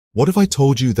What if I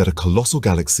told you that a colossal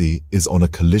galaxy is on a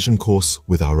collision course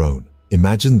with our own?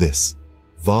 Imagine this.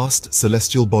 Vast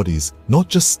celestial bodies, not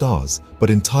just stars, but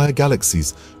entire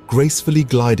galaxies, gracefully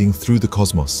gliding through the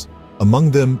cosmos.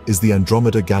 Among them is the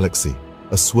Andromeda Galaxy,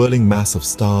 a swirling mass of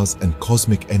stars and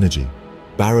cosmic energy,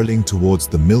 barreling towards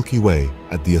the Milky Way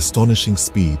at the astonishing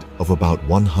speed of about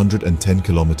 110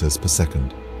 kilometers per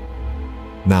second.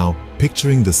 Now,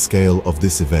 picturing the scale of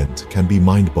this event can be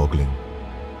mind-boggling.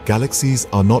 Galaxies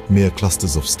are not mere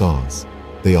clusters of stars.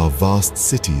 They are vast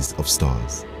cities of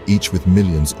stars, each with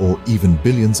millions or even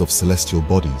billions of celestial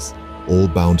bodies, all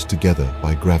bound together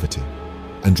by gravity.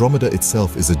 Andromeda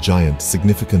itself is a giant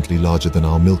significantly larger than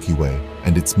our Milky Way,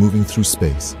 and it's moving through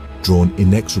space, drawn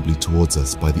inexorably towards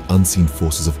us by the unseen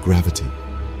forces of gravity.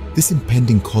 This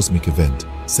impending cosmic event,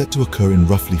 set to occur in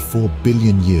roughly 4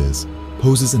 billion years,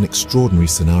 poses an extraordinary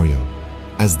scenario.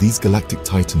 As these galactic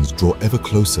titans draw ever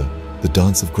closer, the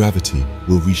dance of gravity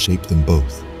will reshape them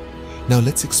both. Now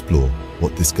let's explore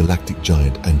what this galactic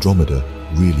giant Andromeda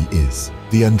really is.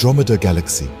 The Andromeda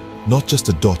Galaxy, not just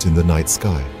a dot in the night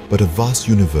sky, but a vast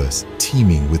universe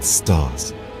teeming with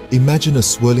stars. Imagine a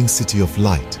swirling city of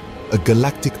light, a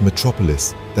galactic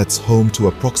metropolis that's home to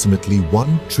approximately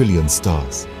 1 trillion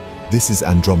stars. This is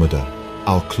Andromeda,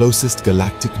 our closest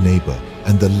galactic neighbor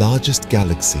and the largest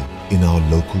galaxy in our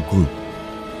local group.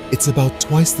 It's about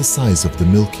twice the size of the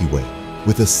Milky Way,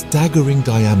 with a staggering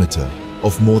diameter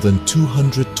of more than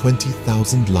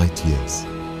 220,000 light-years.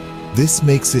 This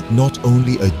makes it not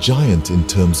only a giant in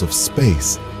terms of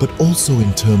space, but also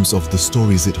in terms of the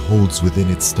stories it holds within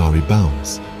its starry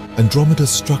bounds. Andromeda's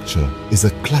structure is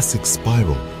a classic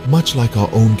spiral, much like our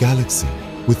own galaxy,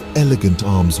 with elegant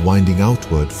arms winding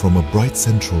outward from a bright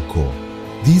central core.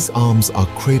 These arms are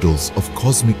cradles of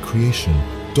cosmic creation,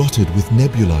 dotted with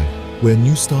nebulae, where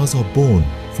new stars are born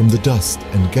from the dust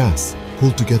and gas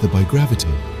pulled together by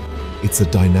gravity. It's a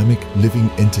dynamic, living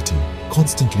entity,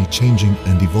 constantly changing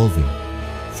and evolving.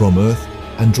 From Earth,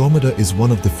 Andromeda is one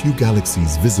of the few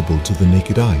galaxies visible to the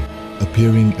naked eye,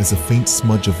 appearing as a faint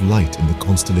smudge of light in the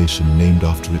constellation named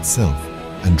after itself,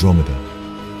 Andromeda.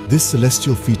 This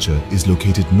celestial feature is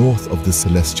located north of the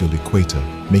celestial equator,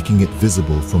 making it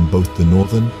visible from both the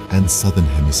northern and southern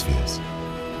hemispheres.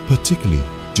 Particularly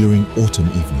during autumn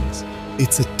evenings,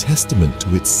 it's a testament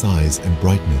to its size and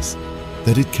brightness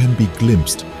that it can be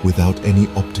glimpsed without any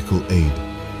optical aid,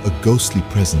 a ghostly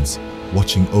presence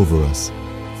watching over us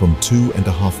from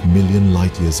 2.5 million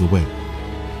light-years away.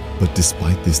 But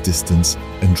despite this distance,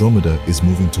 Andromeda is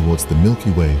moving towards the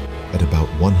Milky Way at about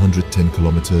 110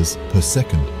 kilometers per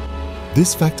second.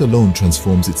 This fact alone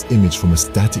transforms its image from a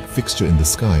static fixture in the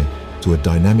sky to a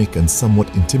dynamic and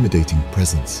somewhat intimidating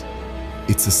presence.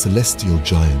 It's a celestial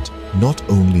giant, not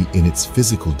only in its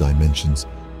physical dimensions,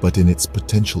 but in its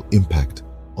potential impact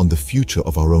on the future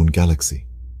of our own galaxy.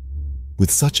 With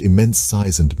such immense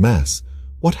size and mass,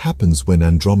 what happens when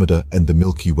Andromeda and the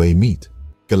Milky Way meet?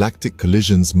 Galactic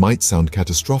collisions might sound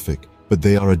catastrophic, but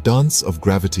they are a dance of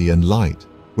gravity and light.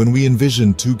 When we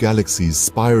envision two galaxies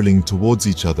spiraling towards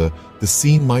each other, the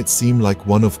scene might seem like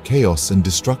one of chaos and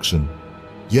destruction.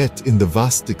 Yet, in the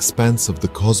vast expanse of the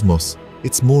cosmos,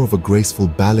 it's more of a graceful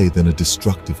ballet than a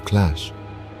destructive clash.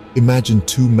 Imagine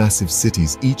two massive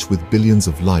cities, each with billions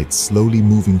of lights slowly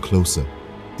moving closer.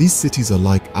 These cities are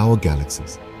like our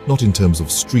galaxies, not in terms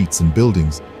of streets and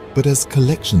buildings, but as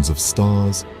collections of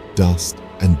stars, dust,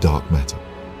 and dark matter.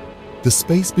 The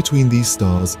space between these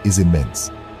stars is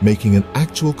immense, making an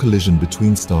actual collision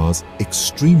between stars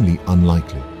extremely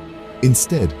unlikely.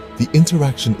 Instead, the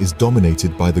interaction is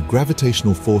dominated by the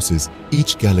gravitational forces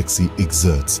each galaxy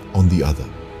exerts on the other.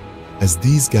 As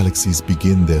these galaxies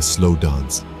begin their slow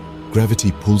dance,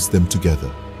 gravity pulls them together,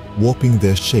 warping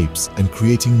their shapes and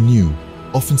creating new,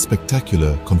 often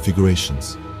spectacular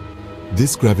configurations.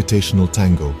 This gravitational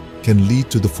tango can lead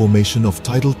to the formation of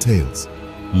tidal tails,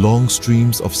 long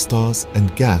streams of stars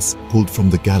and gas pulled from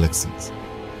the galaxies.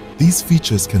 These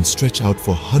features can stretch out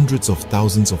for hundreds of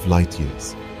thousands of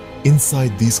light-years.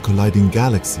 Inside these colliding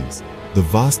galaxies, the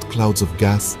vast clouds of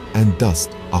gas and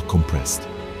dust are compressed.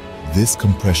 This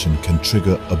compression can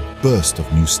trigger a burst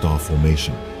of new star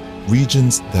formation.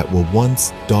 Regions that were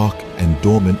once dark and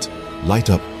dormant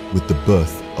light up with the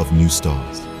birth of new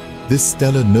stars. This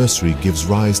stellar nursery gives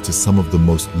rise to some of the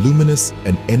most luminous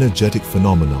and energetic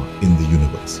phenomena in the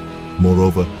universe.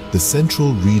 Moreover, the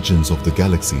central regions of the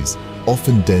galaxies,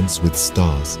 often dense with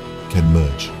stars, can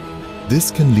merge. This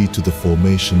can lead to the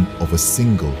formation of a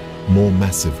single, more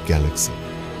massive galaxy.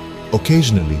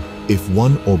 Occasionally, if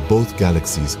one or both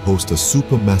galaxies host a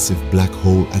supermassive black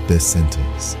hole at their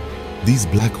centers, these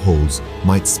black holes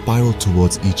might spiral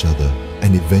towards each other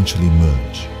and eventually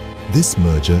merge. This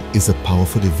merger is a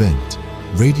powerful event,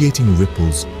 radiating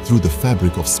ripples through the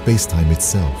fabric of space-time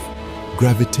itself,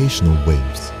 gravitational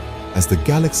waves. As the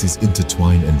galaxies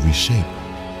intertwine and reshape,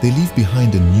 they leave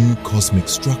behind a new cosmic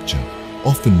structure,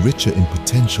 often richer in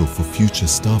potential for future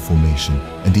star formation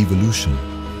and evolution.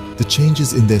 The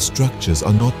changes in their structures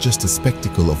are not just a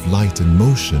spectacle of light and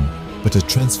motion, but a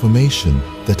transformation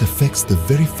that affects the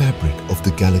very fabric of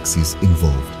the galaxies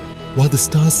involved. While the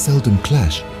stars seldom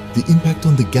clash, the impact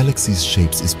on the galaxy's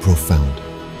shapes is profound.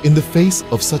 In the face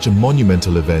of such a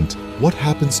monumental event, what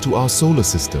happens to our solar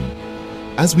system?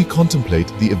 As we contemplate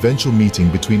the eventual meeting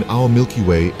between our Milky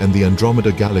Way and the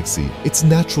Andromeda Galaxy, it's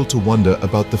natural to wonder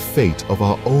about the fate of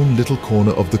our own little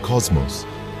corner of the cosmos.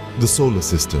 The solar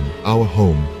system, our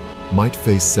home, might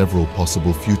face several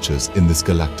possible futures in this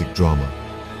galactic drama.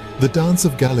 The dance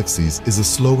of galaxies is a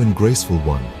slow and graceful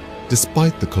one,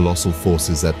 despite the colossal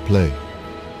forces at play.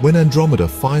 When Andromeda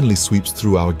finally sweeps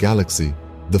through our galaxy,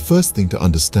 the first thing to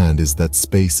understand is that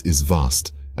space is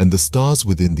vast, and the stars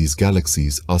within these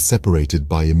galaxies are separated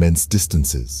by immense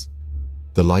distances.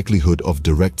 The likelihood of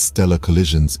direct stellar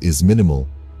collisions is minimal,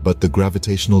 but the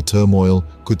gravitational turmoil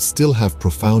could still have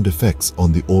profound effects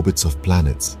on the orbits of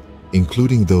planets,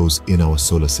 including those in our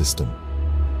solar system.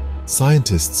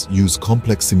 Scientists use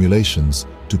complex simulations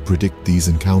to predict these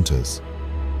encounters.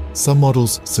 Some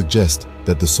models suggest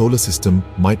that the solar system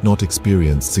might not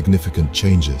experience significant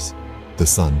changes. The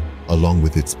Sun, along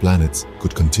with its planets,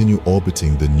 could continue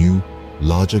orbiting the new,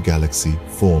 larger galaxy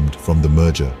formed from the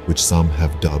merger, which some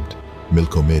have dubbed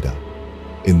Andromeda.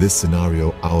 In this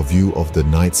scenario, our view of the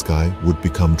night sky would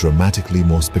become dramatically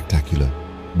more spectacular,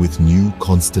 with new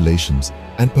constellations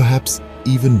and perhaps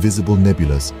even visible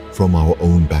nebulas from our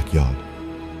own backyard.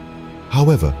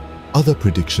 However, other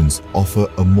predictions offer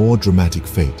a more dramatic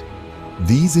fate.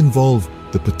 These involve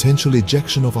the potential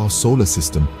ejection of our solar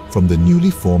system from the newly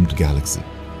formed galaxy.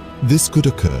 This could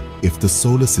occur if the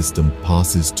solar system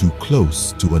passes too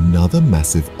close to another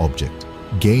massive object,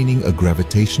 gaining a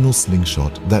gravitational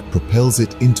slingshot that propels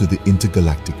it into the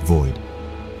intergalactic void.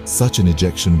 Such an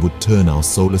ejection would turn our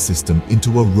solar system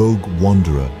into a rogue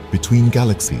wanderer between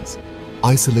galaxies,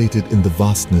 isolated in the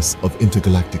vastness of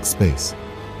intergalactic space.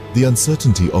 The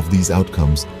uncertainty of these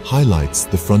outcomes highlights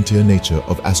the frontier nature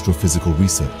of astrophysical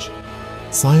research.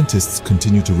 Scientists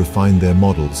continue to refine their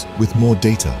models with more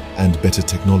data and better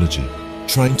technology,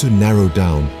 trying to narrow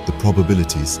down the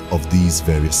probabilities of these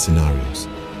various scenarios.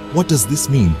 What does this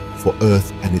mean for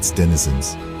Earth and its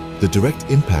denizens? The direct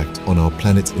impact on our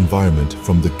planet's environment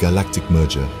from the galactic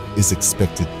merger is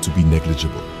expected to be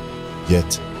negligible.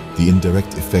 Yet, the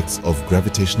indirect effects of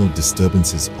gravitational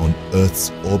disturbances on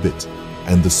Earth's orbit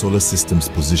and the solar system's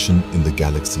position in the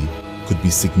galaxy could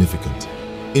be significant,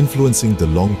 influencing the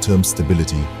long-term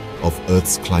stability of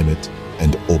Earth's climate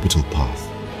and orbital path.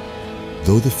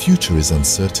 Though the future is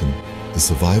uncertain, the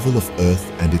survival of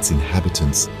Earth and its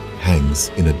inhabitants hangs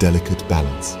in a delicate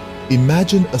balance.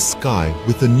 Imagine a sky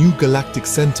with a new galactic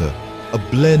center, a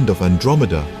blend of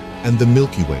Andromeda and the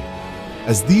Milky Way.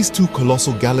 As these two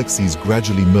colossal galaxies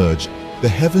gradually merge, the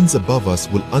heavens above us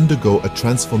will undergo a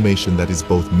transformation that is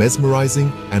both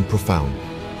mesmerizing and profound.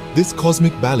 This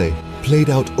cosmic ballet,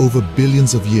 played out over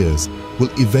billions of years,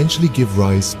 will eventually give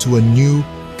rise to a new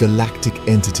galactic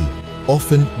entity,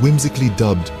 often whimsically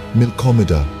dubbed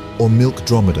Milkomeda or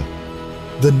Milkdromeda.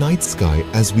 The night sky,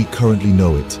 as we currently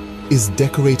know it, is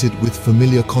decorated with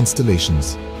familiar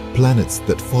constellations, planets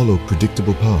that follow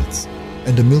predictable paths,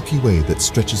 and a Milky Way that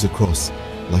stretches across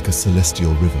like a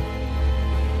celestial river.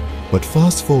 But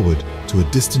fast forward to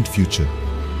a distant future,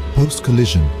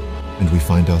 post-collision, and we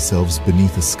find ourselves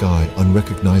beneath a sky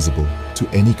unrecognizable to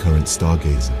any current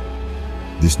stargazer.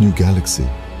 This new galaxy,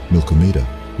 Milkomeda,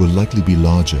 will likely be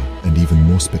larger and even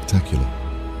more spectacular.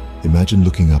 Imagine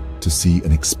looking up to see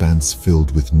an expanse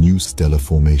filled with new stellar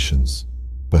formations,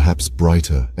 perhaps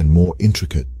brighter and more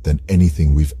intricate than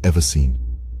anything we've ever seen.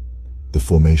 The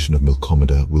formation of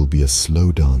Milkomeda will be a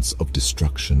slow dance of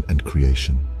destruction and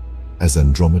creation. As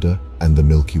Andromeda and the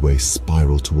Milky Way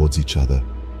spiral towards each other,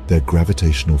 their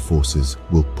gravitational forces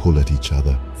will pull at each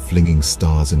other, flinging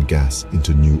stars and gas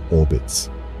into new orbits.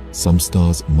 Some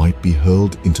stars might be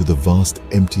hurled into the vast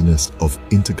emptiness of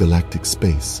intergalactic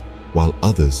space, while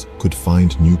others could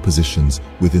find new positions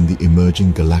within the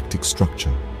emerging galactic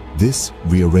structure. This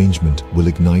rearrangement will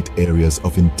ignite areas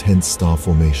of intense star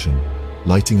formation,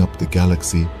 lighting up the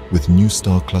galaxy with new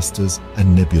star clusters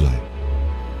and nebulae.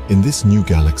 In this new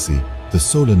galaxy, the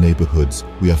solar neighborhoods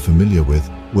we are familiar with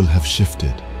will have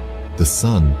shifted. The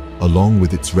Sun, along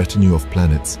with its retinue of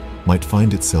planets, might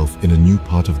find itself in a new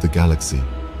part of the galaxy,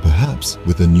 perhaps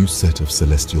with a new set of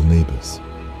celestial neighbors.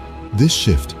 This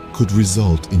shift could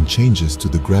result in changes to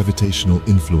the gravitational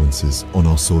influences on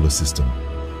our solar system.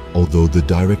 Although the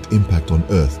direct impact on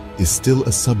Earth is still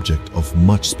a subject of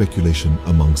much speculation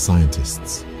among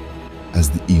scientists. As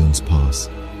the eons pass,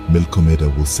 Andromeda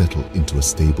will settle into a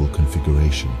stable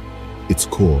configuration. Its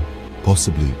core,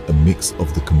 possibly a mix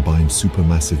of the combined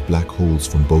supermassive black holes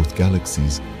from both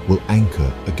galaxies, will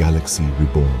anchor a galaxy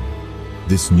reborn.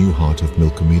 This new heart of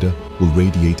Andromeda will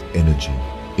radiate energy,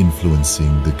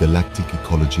 influencing the galactic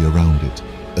ecology around it,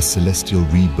 a celestial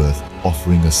rebirth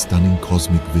offering a stunning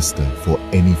cosmic vista for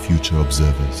any future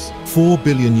observers. 4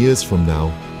 billion years from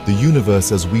now, the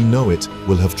universe as we know it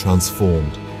will have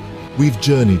transformed. We've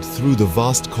journeyed through the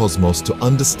vast cosmos to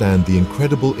understand the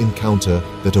incredible encounter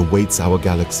that awaits our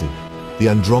galaxy. The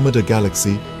Andromeda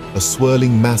Galaxy, a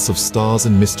swirling mass of stars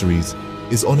and mysteries,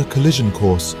 is on a collision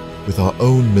course with our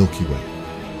own Milky Way.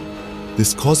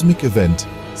 This cosmic event,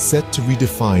 set to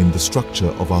redefine the structure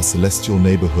of our celestial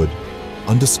neighborhood,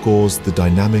 underscores the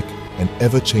dynamic and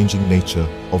ever-changing nature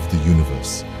of the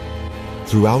universe.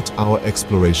 Throughout our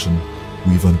exploration,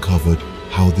 we've uncovered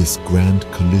how this grand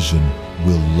collision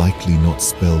will likely not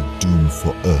spell doom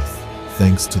for Earth,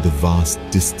 thanks to the vast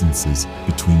distances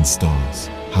between stars.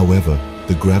 However,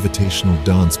 the gravitational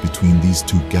dance between these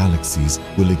two galaxies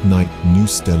will ignite new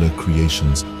stellar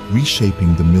creations,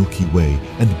 reshaping the Milky Way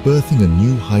and birthing a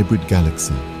new hybrid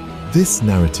galaxy. This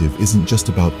narrative isn't just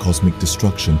about cosmic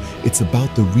destruction, it's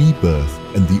about the rebirth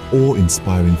and the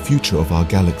awe-inspiring future of our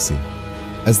galaxy.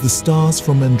 As the stars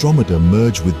from Andromeda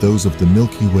merge with those of the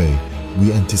Milky Way,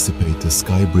 we anticipate a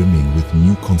sky brimming with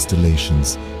new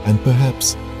constellations and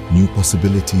perhaps new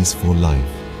possibilities for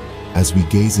life. As we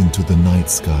gaze into the night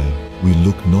sky, we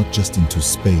look not just into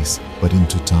space, but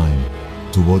into time,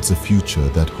 towards a future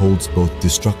that holds both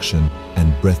destruction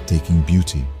and breathtaking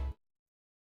beauty.